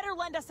 You better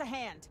lend us a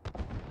hand.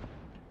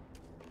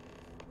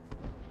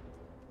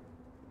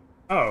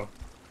 Oh.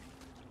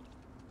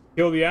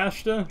 Kill the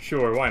Ashta?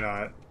 Sure, why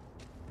not?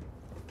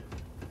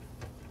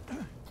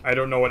 I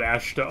don't know what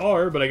Ashta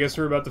are, but I guess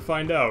we're about to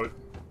find out.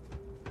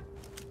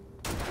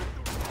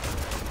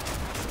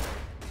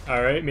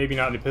 Alright, maybe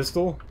not in a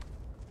pistol.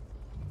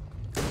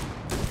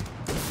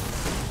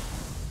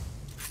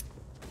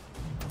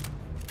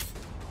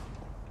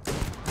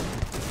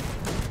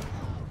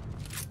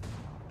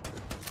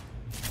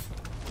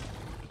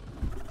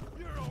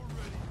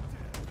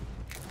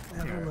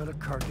 Never let a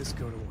carcass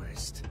go to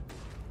waste.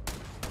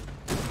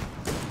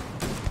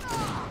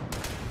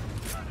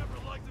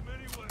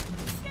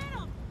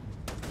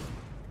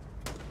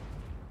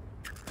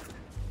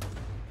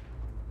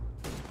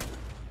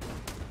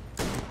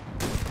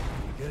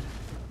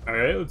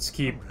 Alright, let's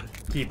keep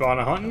on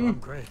a hunting. Oh,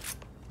 great.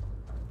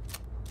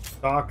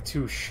 Talk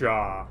to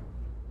Shaw.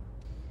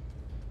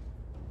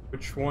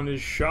 Which one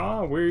is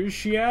Shaw? Where is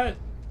she at?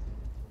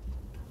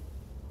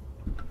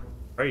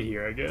 Right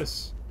here, I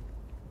guess.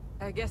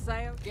 I guess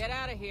I'll get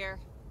out of here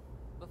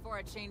before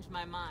I change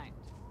my mind.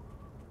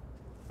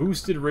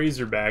 Boosted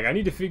Razorback. I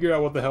need to figure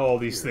out what the hell all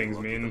these things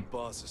mean. The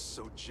boss is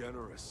so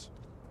generous.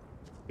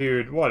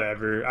 Dude,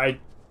 whatever.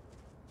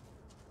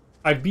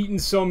 I've beaten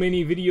so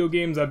many video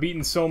games, I've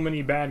beaten so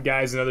many bad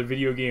guys in other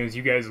video games,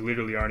 you guys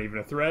literally aren't even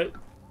a threat.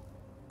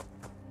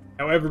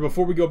 However,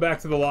 before we go back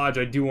to the lodge,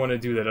 I do want to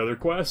do that other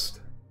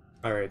quest.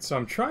 Alright, so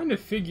I'm trying to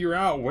figure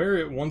out where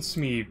it wants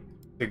me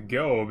to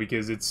go,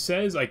 because it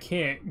says I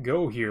can't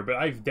go here, but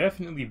I've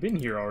definitely been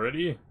here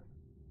already.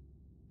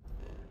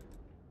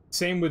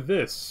 Same with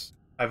this.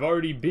 I've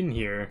already been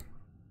here.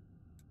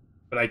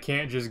 But I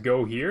can't just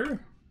go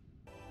here?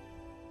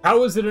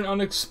 How is it an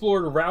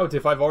unexplored route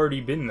if I've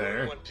already been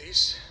there? One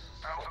piece.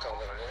 I'll call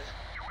that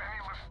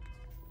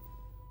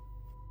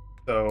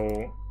away.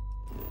 So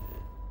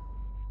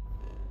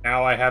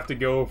now I have to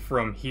go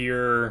from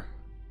here.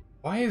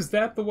 Why is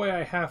that the way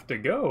I have to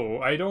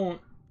go? I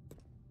don't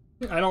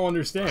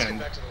understand. Let's get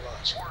back to the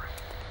lodge.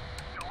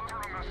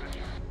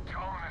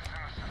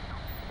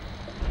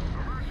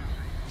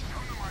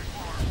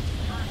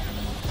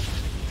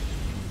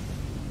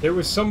 There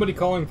was somebody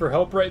calling for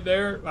help right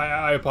there.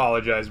 I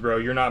apologize, bro.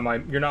 You're not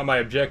my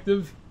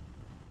objective.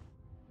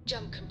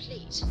 Jump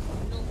complete.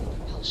 Normal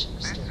propulsion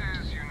restored.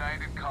 This is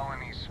United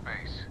Colony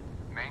Space.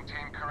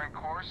 Maintain current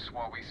course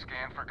while we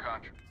scan for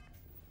contract.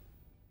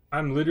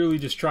 I'm literally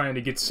just trying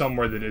to get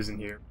somewhere that isn't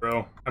here,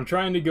 bro. I'm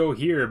trying to go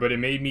here, but it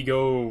made me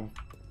go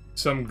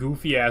some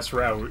goofy-ass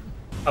route.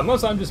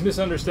 Unless I'm just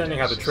misunderstanding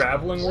how the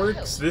traveling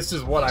works, this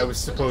is what I was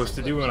supposed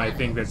to do, and I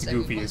think that's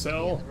goofy as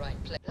hell.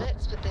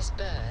 Let's put this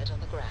bird on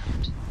the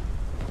ground.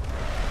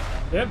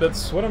 Yeah,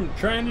 that's what I'm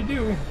trying to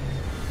do.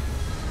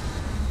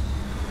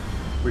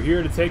 We're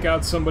here to take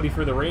out somebody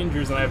for the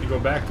Rangers, and I have to go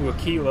back to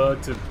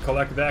Akila to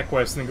collect that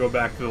quest and then go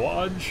back to the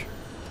lodge.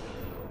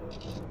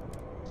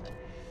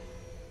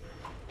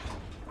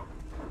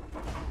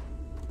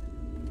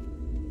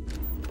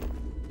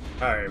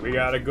 Alright, we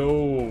gotta go...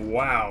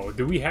 Wow,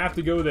 do we have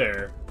to go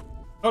there?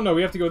 Oh no,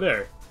 we have to go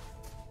there.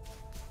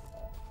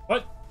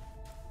 What?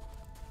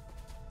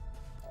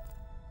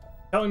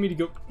 Telling me to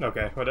go...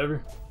 Okay,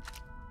 whatever.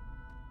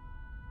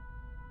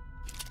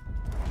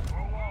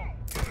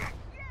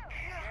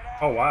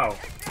 Oh wow.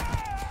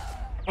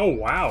 Oh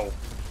wow.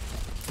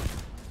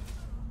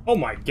 Oh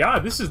my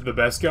god, this is the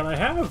best gun I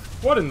have.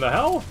 What in the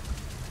hell?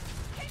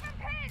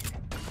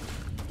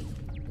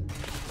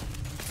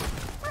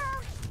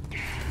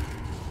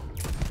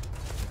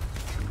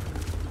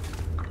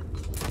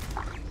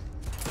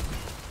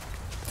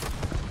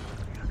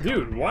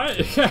 Dude,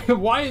 why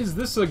why is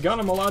this a gun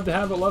I'm allowed to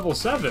have at level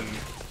 7?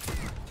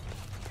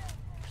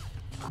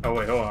 Oh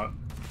wait, hold on.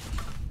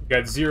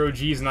 Got 0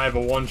 Gs and I have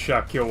a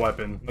one-shot kill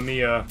weapon. Let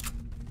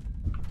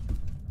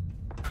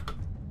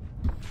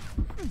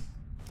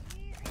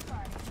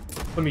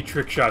me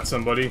trick shot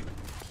somebody.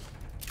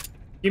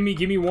 Give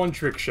me one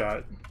trick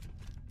shot.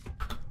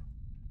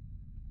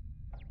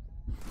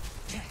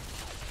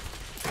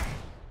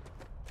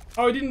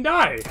 Oh, I didn't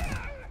die.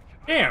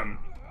 Damn.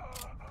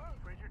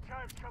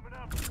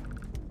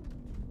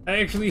 I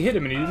actually hit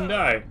him and he didn't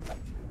die.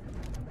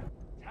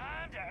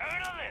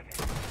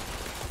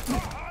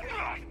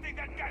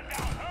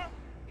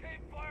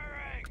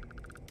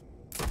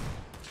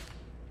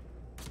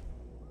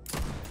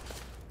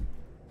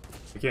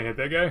 I can't hit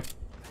that guy.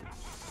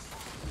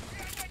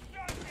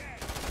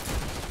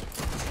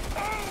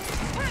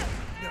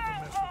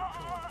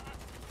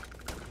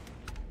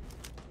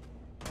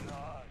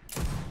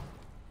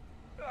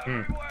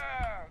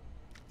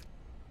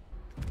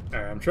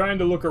 Alright, I'm trying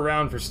to look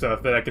around for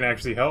stuff that can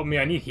actually help me.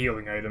 I need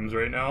healing items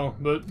right now,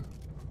 but...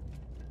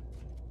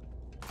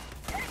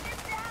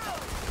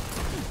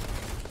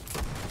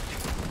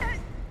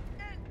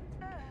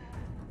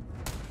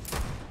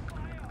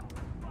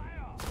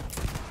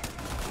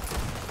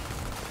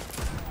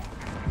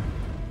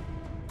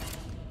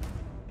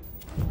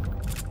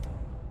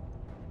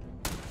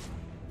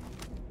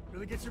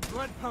 Get your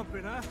blood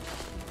pumping, huh?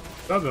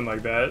 Something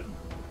like that.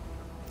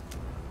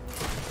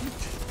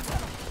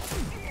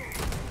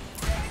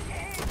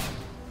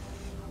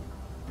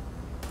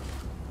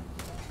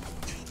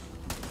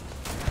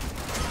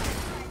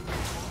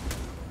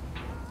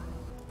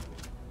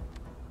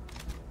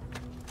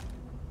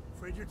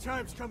 Afraid your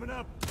time's coming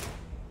up.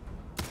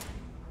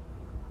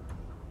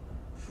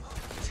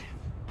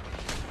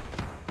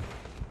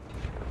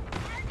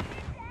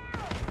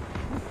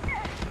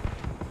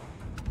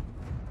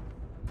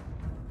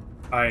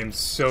 I am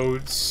so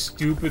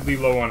stupidly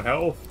low on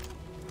health.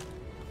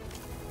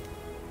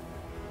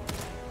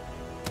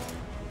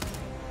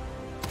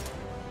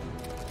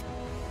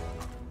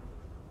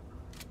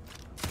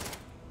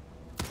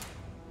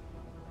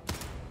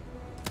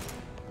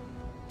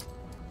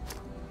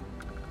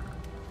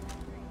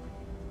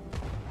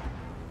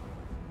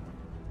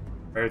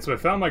 Alright, so I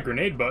found my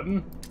grenade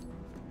button.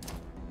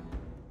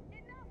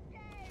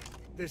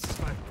 This is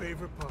my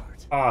favorite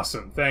part.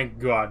 Awesome, thank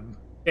God.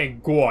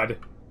 Thank God.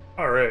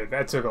 Alright,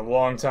 that took a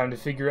long time to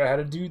figure out how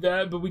to do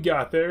that, but we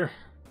got there.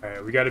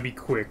 Alright, we gotta be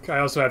quick. I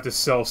also have to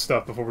sell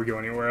stuff before we go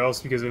anywhere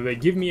else, because if they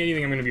give me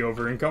anything, I'm gonna be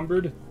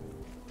over-encumbered.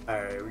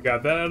 Alright, we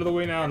got that out of the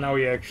way now, now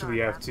we actually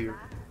have to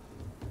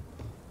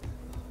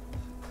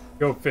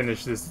go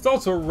finish this. It's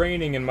also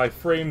raining and my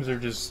frames are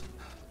just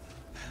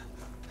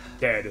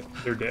dead.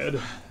 They're dead.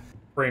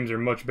 Frames are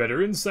much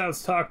better. Inside,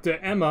 let's talk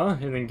to Emma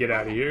and then get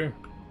out of here.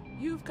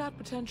 You've got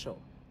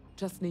potential.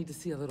 Just need to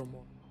see a little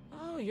more.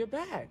 Oh, you're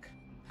back.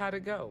 How'd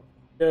it go?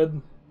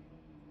 Good.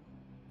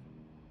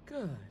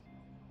 Good.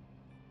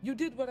 You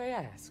did what I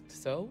asked,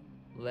 so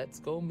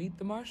let's go meet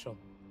the Marshal.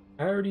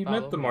 I already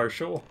met the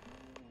Marshal.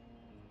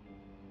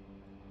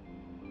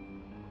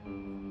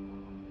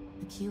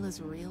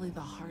 Akila's really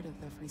the heart of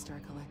the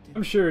Freestar Collective.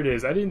 I'm sure it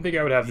is. I didn't think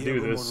I would have to do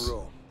Diego this.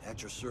 Monroe,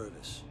 at your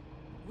service.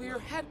 We're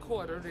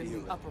headquartered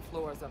in the upper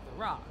floors of the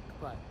Rock,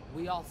 but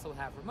we also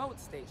have remote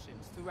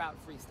stations throughout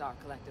Freestar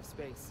Collective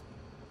space.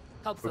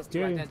 Helps us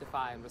to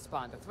identify and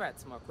respond to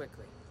threats more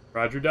quickly.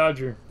 Roger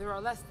Dodger. There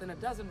are less than a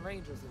dozen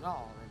Rangers in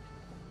all, and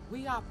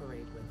we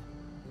operate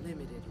with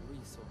limited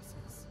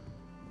resources.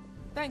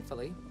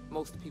 Thankfully,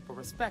 most people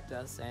respect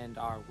us and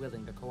are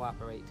willing to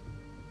cooperate.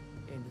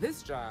 In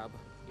this job,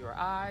 your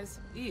eyes,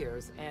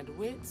 ears, and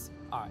wits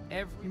are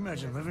every. You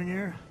imagine living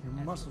here? Your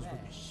muscles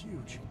would be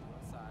huge.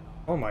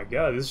 Oh my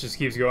God, this just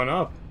keeps going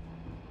up.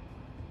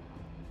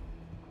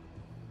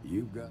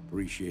 You've got to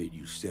appreciate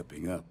you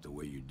stepping up the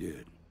way you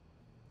did.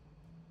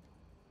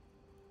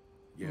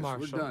 Guess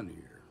Marshal. we're done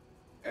here.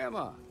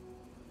 Emma,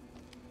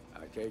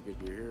 I take it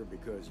you're here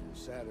because you're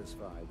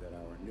satisfied that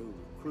our new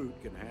recruit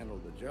can handle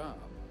the job.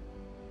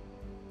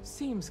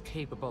 Seems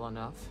capable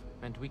enough,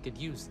 and we could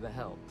use the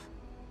help.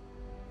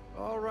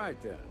 All right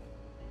then.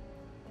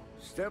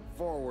 Step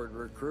forward,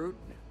 recruit.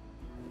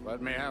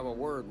 Let me have a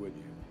word with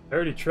you. I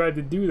already tried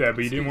to do that,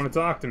 but you didn't want to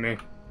talk to me.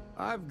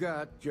 I've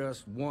got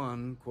just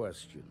one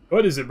question.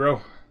 What is it, bro?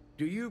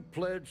 Do you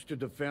pledge to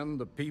defend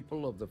the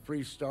people of the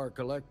Freestar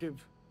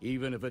Collective,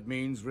 even if it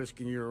means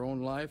risking your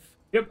own life?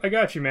 Yep, I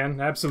got you, man.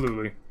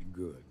 Absolutely.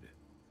 Good.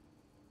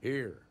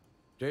 Here,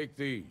 take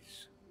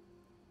these.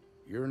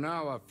 You're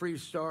now a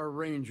Freestar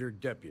Ranger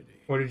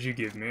deputy. What did you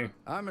give me?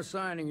 I'm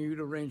assigning you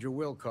to Ranger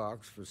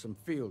Wilcox for some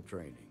field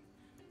training.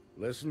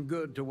 Listen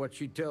good to what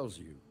she tells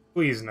you.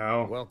 Please,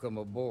 no. Welcome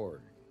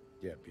aboard,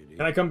 deputy.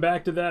 Can I come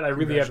back to that? I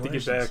really have to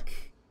get back.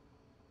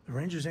 The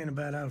Rangers ain't a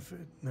bad outfit,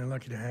 and they're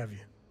lucky to have you.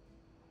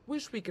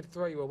 Wish we could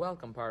throw you a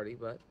welcome party,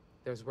 but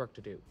there's work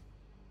to do.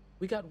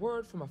 We got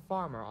word from a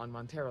farmer on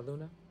Montera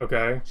Luna.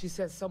 Okay. She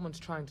says someone's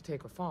trying to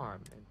take her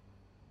farm. And...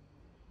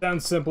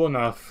 Sounds simple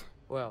enough.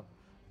 Well,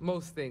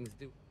 most things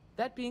do.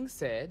 That being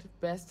said,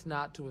 best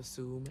not to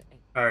assume.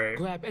 All right.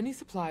 Grab any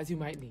supplies you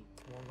might need.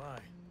 Won't lie.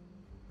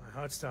 My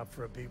heart stopped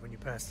for a beat when you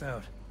passed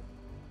out.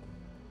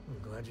 I'm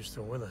glad you're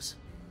still with us.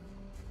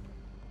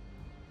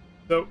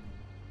 So,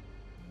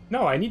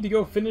 no, I need to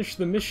go finish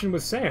the mission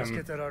with Sam. Let's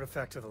get that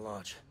artifact to the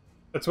lodge.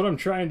 That's what I'm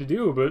trying to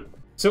do, but...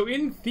 So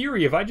in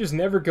theory, if I just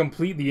never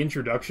complete the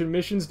introduction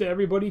missions to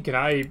everybody, can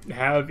I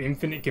have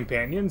infinite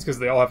companions? Because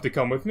they all have to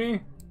come with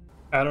me?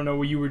 I don't know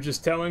what you were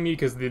just telling me,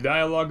 because the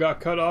dialogue got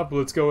cut off, but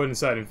let's go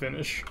inside and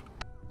finish.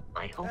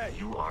 I hope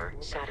you are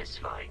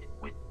satisfied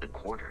with the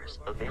quarters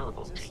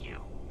available to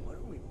you. What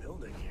are we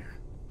building here?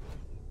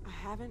 I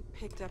haven't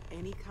picked up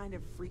any kind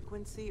of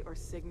frequency or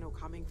signal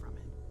coming from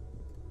it.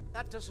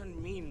 That doesn't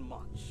mean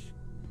much.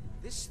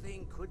 This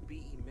thing could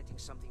be emitting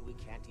something we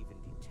can't even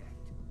detect.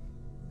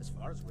 As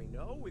far as we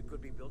know, we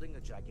could be building a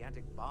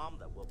gigantic bomb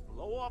that will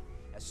blow up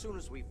as soon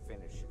as we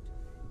finish it.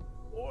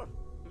 Or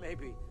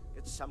maybe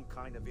it's some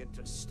kind of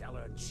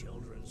interstellar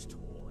children's toy.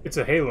 It's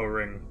a Halo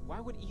ring. Why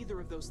would either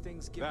of those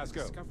things give the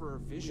Discoverer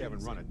visions? We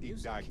haven't run a and deep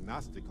music?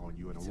 diagnostic on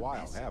you in a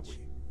while, have we?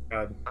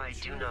 God. I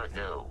do not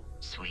know,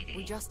 sweetie.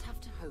 We just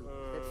have to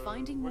hope that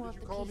finding more of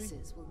the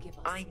pieces will give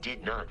us... I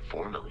did not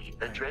formally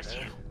address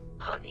you,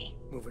 honey.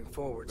 Moving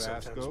forward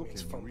sometimes Vasco, means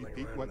can you fumbling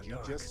repeat around what in the you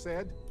dark. just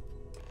said?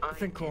 I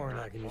think Cora and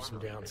I can use some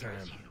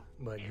downtime,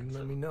 but you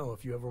let me know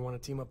if you ever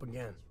want to team up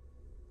again.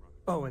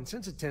 Oh, and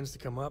since it tends to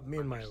come up, me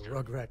and my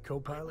Rugrat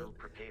co-pilot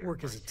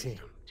work as a team.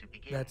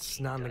 That's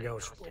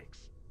non-negotiable.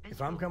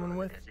 If I'm coming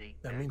with,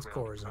 that means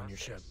Cora's on your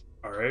ship.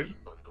 Alright.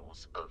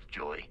 Of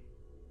joy.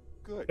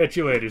 Catch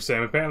you later,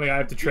 Sam. Apparently I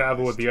have to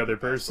travel with the other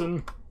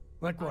person.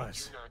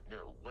 Likewise.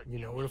 You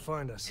know where to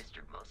find us.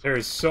 There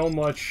is so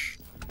much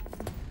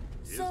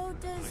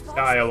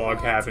dialogue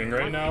happening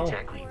right now. What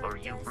exactly are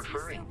you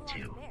referring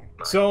to?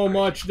 So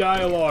much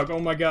dialogue, oh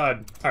my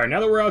god. Alright, now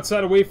that we're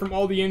outside away from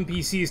all the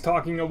NPCs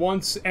talking at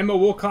once, Emma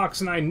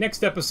Wilcox and I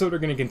next episode are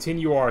going to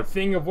continue our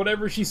thing of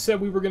whatever she said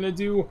we were going to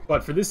do,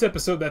 but for this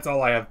episode that's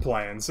all I have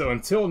planned. So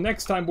until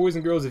next time, boys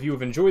and girls, if you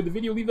have enjoyed the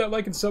video, leave that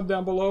like and sub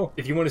down below.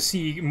 If you want to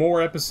see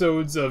more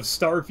episodes of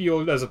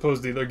Starfield as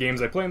opposed to the other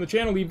games I play on the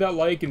channel, leave that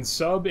like and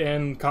sub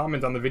and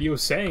comment on the video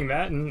saying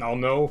that, and I'll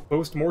know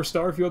post more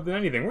Starfield than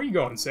anything. Where you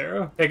going,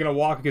 Sarah? Taking a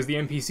walk because the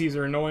NPCs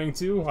are annoying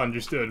too?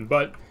 Understood,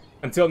 but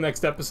until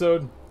next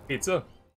episode, pizza.